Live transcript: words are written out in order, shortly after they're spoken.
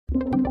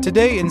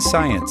Today in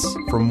Science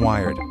from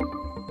Wired.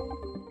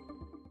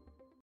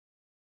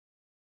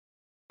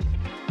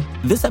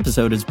 This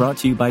episode is brought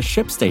to you by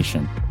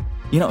ShipStation.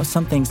 You know,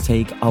 some things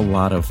take a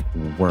lot of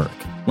work,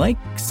 like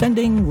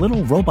sending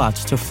little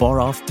robots to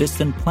far-off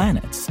distant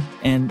planets.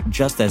 And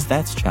just as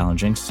that's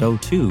challenging, so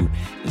too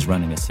is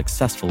running a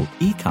successful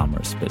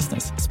e-commerce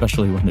business,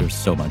 especially when there's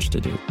so much to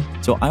do.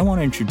 So I want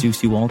to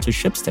introduce you all to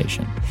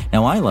ShipStation.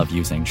 Now, I love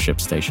using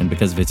ShipStation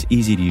because of its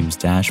easy-to-use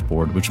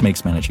dashboard, which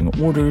makes managing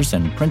orders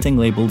and printing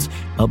labels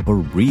a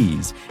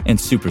breeze and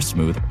super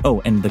smooth.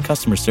 Oh, and the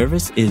customer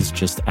service is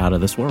just out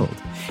of this world.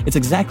 It's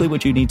exactly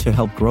what you need to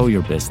help grow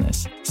your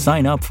business.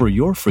 Sign up for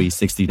your free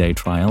 60-day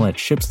trial at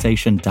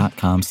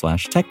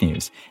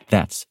shipstation.com/technews.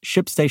 That's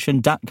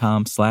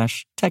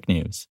shipstation.com/technews.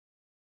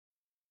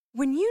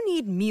 When you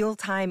need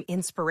mealtime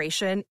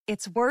inspiration,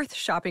 it's worth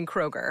shopping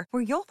Kroger,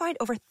 where you'll find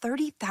over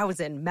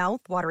 30,000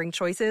 mouth-watering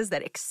choices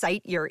that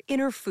excite your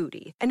inner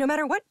foodie. And no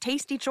matter what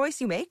tasty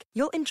choice you make,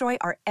 you'll enjoy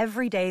our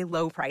everyday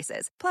low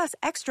prices, plus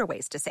extra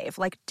ways to save,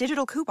 like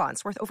digital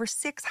coupons worth over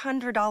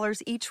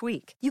 $600 each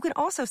week. You can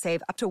also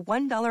save up to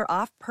 $1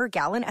 off per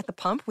gallon at the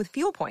pump with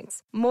fuel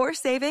points. More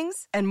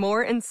savings and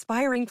more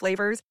inspiring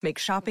flavors make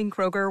shopping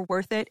Kroger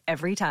worth it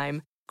every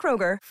time.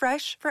 Kroger,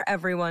 fresh for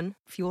everyone.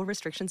 Fuel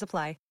restrictions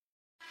apply.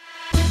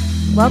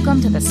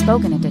 Welcome to the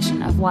spoken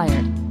edition of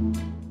Wired.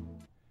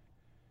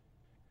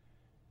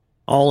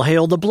 All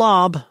Hail the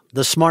Blob,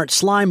 the Smart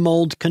Slime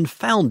Mold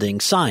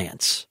Confounding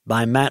Science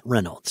by Matt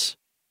Reynolds.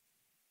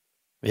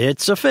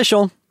 It's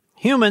official.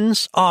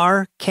 Humans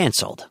are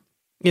canceled.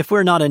 If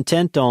we're not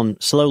intent on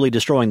slowly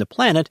destroying the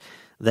planet,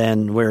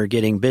 then we're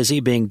getting busy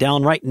being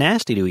downright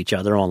nasty to each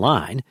other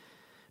online.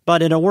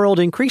 But in a world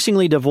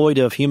increasingly devoid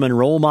of human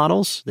role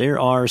models, there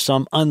are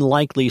some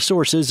unlikely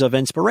sources of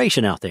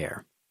inspiration out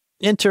there.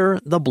 Enter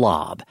the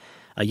Blob,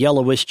 a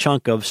yellowish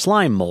chunk of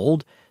slime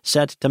mold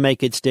set to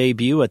make its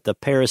debut at the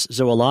Paris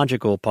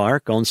Zoological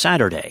Park on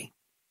Saturday.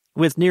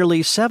 With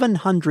nearly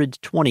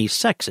 720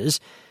 sexes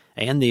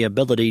and the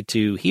ability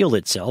to heal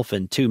itself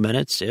in 2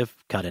 minutes if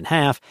cut in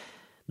half,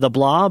 the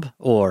Blob,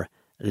 or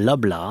Le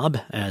Blob,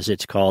 as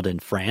it's called in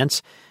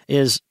France,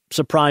 is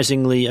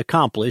surprisingly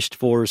accomplished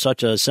for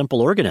such a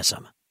simple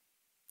organism.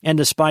 And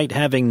despite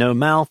having no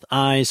mouth,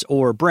 eyes,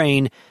 or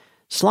brain,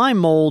 slime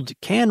mold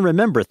can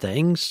remember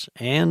things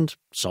and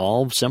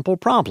solve simple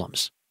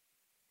problems.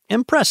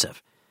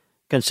 Impressive,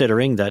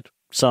 considering that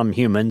some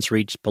humans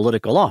reach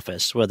political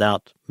office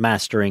without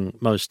mastering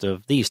most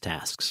of these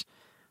tasks.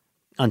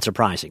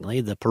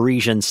 Unsurprisingly, the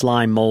Parisian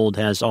slime mold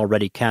has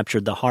already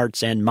captured the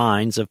hearts and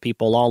minds of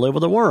people all over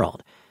the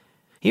world.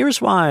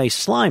 Here's why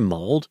slime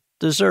mold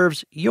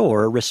deserves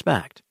your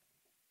respect.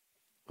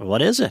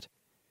 What is it?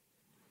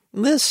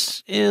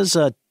 This is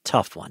a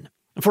tough one.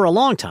 For a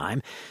long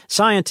time,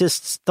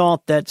 scientists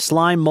thought that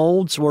slime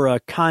molds were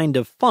a kind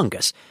of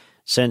fungus,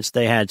 since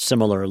they had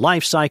similar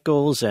life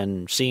cycles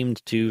and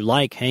seemed to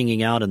like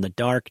hanging out in the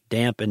dark,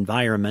 damp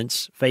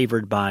environments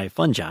favored by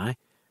fungi.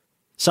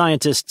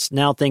 Scientists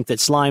now think that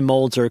slime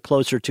molds are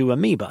closer to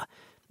amoeba,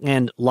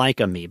 and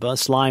like amoeba,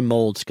 slime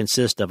molds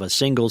consist of a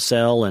single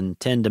cell and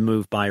tend to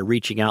move by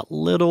reaching out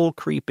little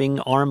creeping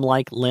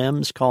arm-like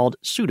limbs called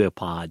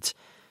pseudopods.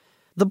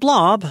 The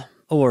blob,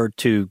 or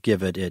to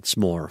give it its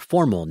more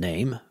formal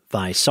name,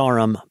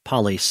 Visarum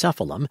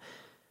polycephalum,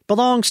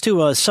 belongs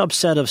to a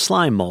subset of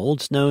slime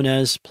molds known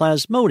as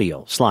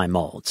plasmodial slime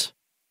molds.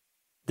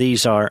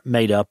 These are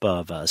made up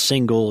of a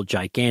single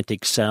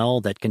gigantic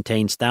cell that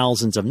contains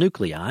thousands of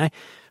nuclei,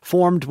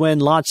 formed when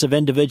lots of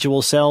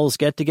individual cells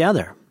get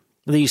together.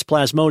 These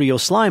plasmodial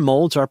slime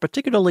molds are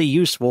particularly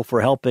useful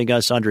for helping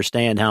us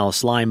understand how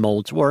slime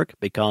molds work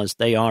because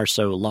they are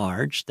so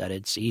large that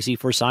it's easy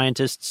for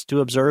scientists to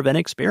observe and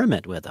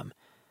experiment with them.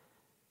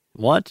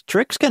 What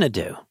tricks can it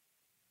do?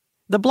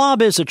 The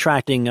blob is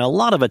attracting a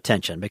lot of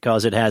attention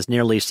because it has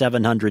nearly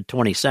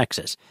 720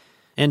 sexes.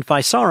 In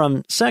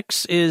Visarum,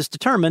 sex is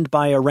determined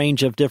by a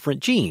range of different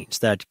genes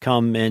that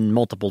come in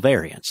multiple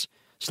variants.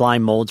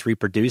 Slime molds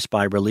reproduce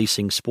by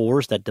releasing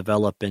spores that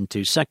develop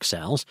into sex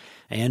cells,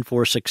 and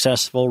for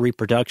successful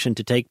reproduction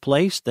to take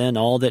place, then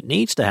all that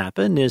needs to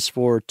happen is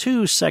for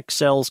two sex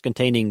cells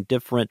containing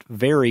different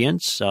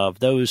variants of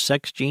those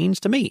sex genes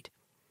to meet.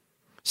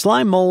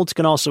 Slime molds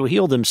can also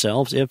heal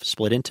themselves if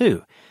split in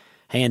two.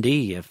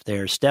 Handy if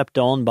they're stepped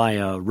on by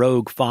a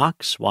rogue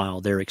fox while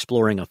they're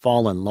exploring a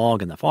fallen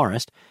log in the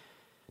forest.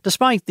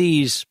 Despite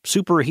these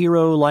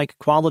superhero-like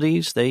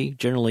qualities, they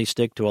generally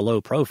stick to a low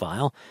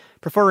profile,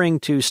 preferring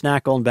to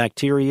snack on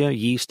bacteria,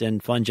 yeast,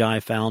 and fungi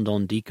found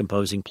on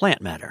decomposing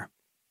plant matter.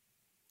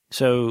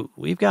 So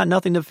we've got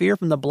nothing to fear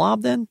from the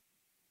blob, then?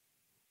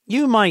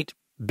 You might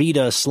beat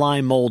a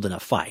slime mold in a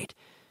fight,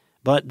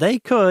 but they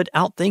could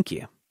outthink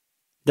you.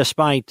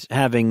 Despite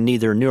having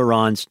neither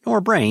neurons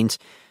nor brains,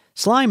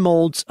 slime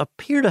molds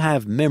appear to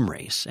have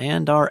memories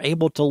and are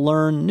able to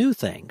learn new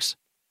things.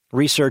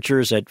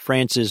 Researchers at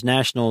France's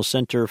National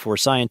Center for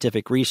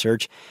Scientific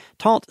Research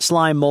taught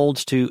slime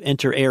molds to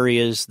enter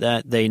areas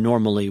that they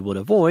normally would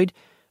avoid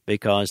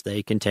because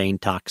they contain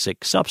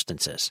toxic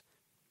substances.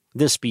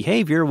 This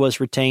behavior was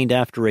retained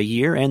after a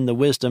year, and the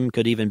wisdom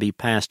could even be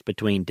passed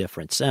between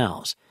different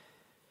cells.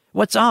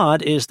 What's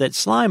odd is that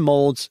slime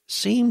molds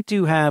seem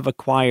to have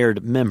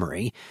acquired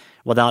memory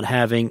without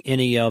having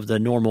any of the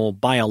normal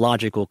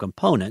biological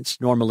components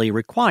normally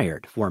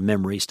required for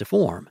memories to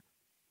form.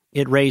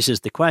 It raises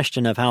the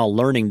question of how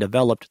learning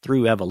developed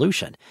through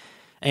evolution,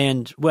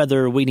 and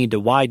whether we need to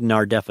widen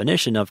our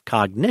definition of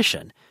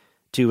cognition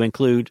to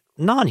include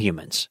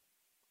non-humans.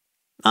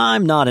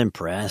 I'm not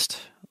impressed.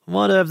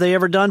 What have they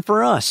ever done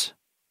for us?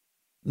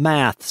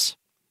 Maths.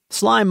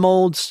 Slime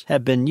molds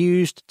have been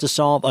used to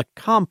solve a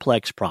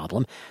complex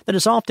problem that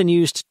is often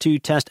used to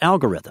test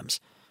algorithms.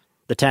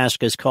 The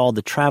task is called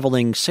the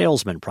traveling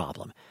salesman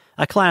problem,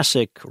 a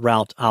classic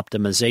route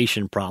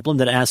optimization problem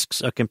that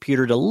asks a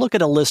computer to look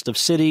at a list of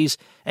cities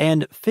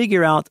and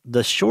figure out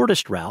the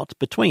shortest route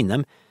between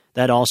them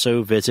that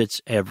also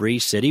visits every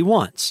city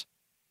once.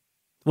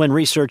 When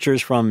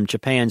researchers from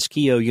Japan's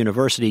Keio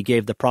University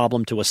gave the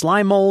problem to a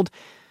slime mold,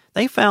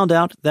 they found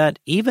out that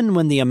even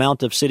when the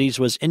amount of cities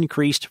was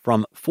increased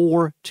from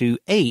 4 to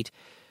 8,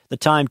 the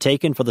time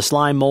taken for the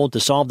slime mold to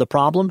solve the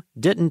problem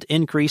didn't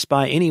increase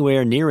by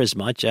anywhere near as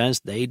much as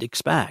they'd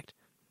expect.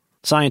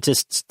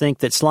 Scientists think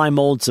that slime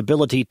mold's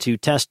ability to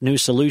test new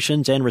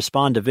solutions and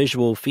respond to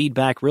visual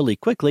feedback really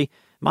quickly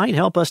might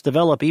help us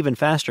develop even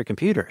faster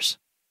computers.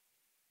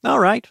 All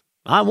right,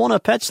 I want a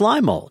pet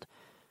slime mold.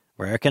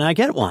 Where can I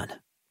get one?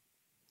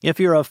 If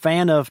you're a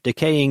fan of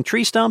decaying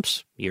tree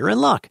stumps, you're in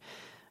luck.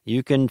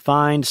 You can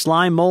find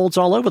slime molds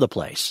all over the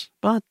place,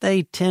 but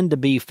they tend to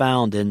be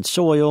found in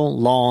soil,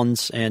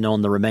 lawns, and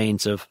on the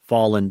remains of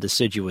fallen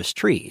deciduous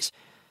trees.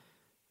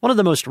 One of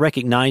the most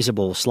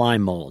recognizable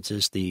slime molds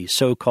is the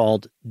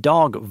so-called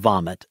dog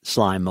vomit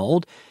slime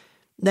mold,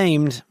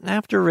 named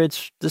after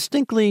its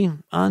distinctly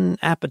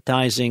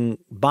unappetizing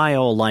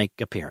bio-like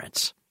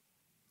appearance.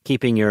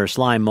 Keeping your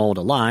slime mold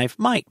alive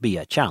might be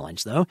a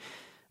challenge, though.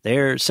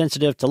 They're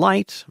sensitive to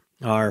light,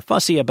 are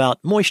fussy about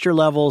moisture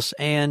levels,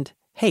 and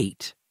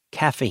hate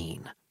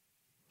caffeine.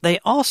 They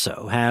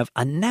also have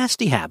a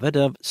nasty habit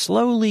of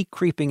slowly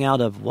creeping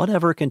out of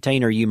whatever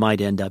container you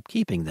might end up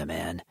keeping them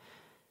in.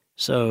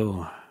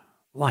 So,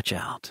 watch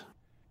out.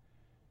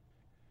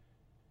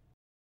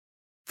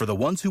 For the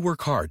ones who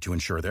work hard to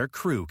ensure their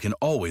crew can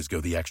always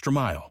go the extra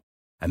mile,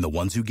 and the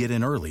ones who get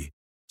in early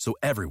so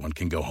everyone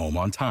can go home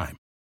on time,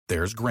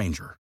 there's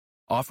Grainger,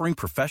 offering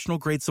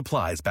professional-grade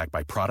supplies backed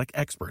by product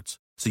experts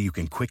so you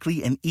can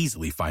quickly and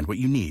easily find what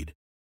you need.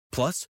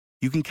 Plus,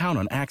 you can count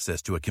on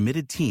access to a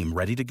committed team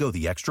ready to go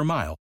the extra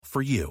mile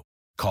for you.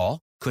 Call,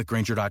 click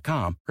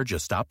Grainger.com, or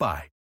just stop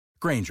by.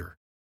 Grainger,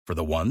 for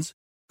the ones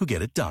who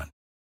get it done.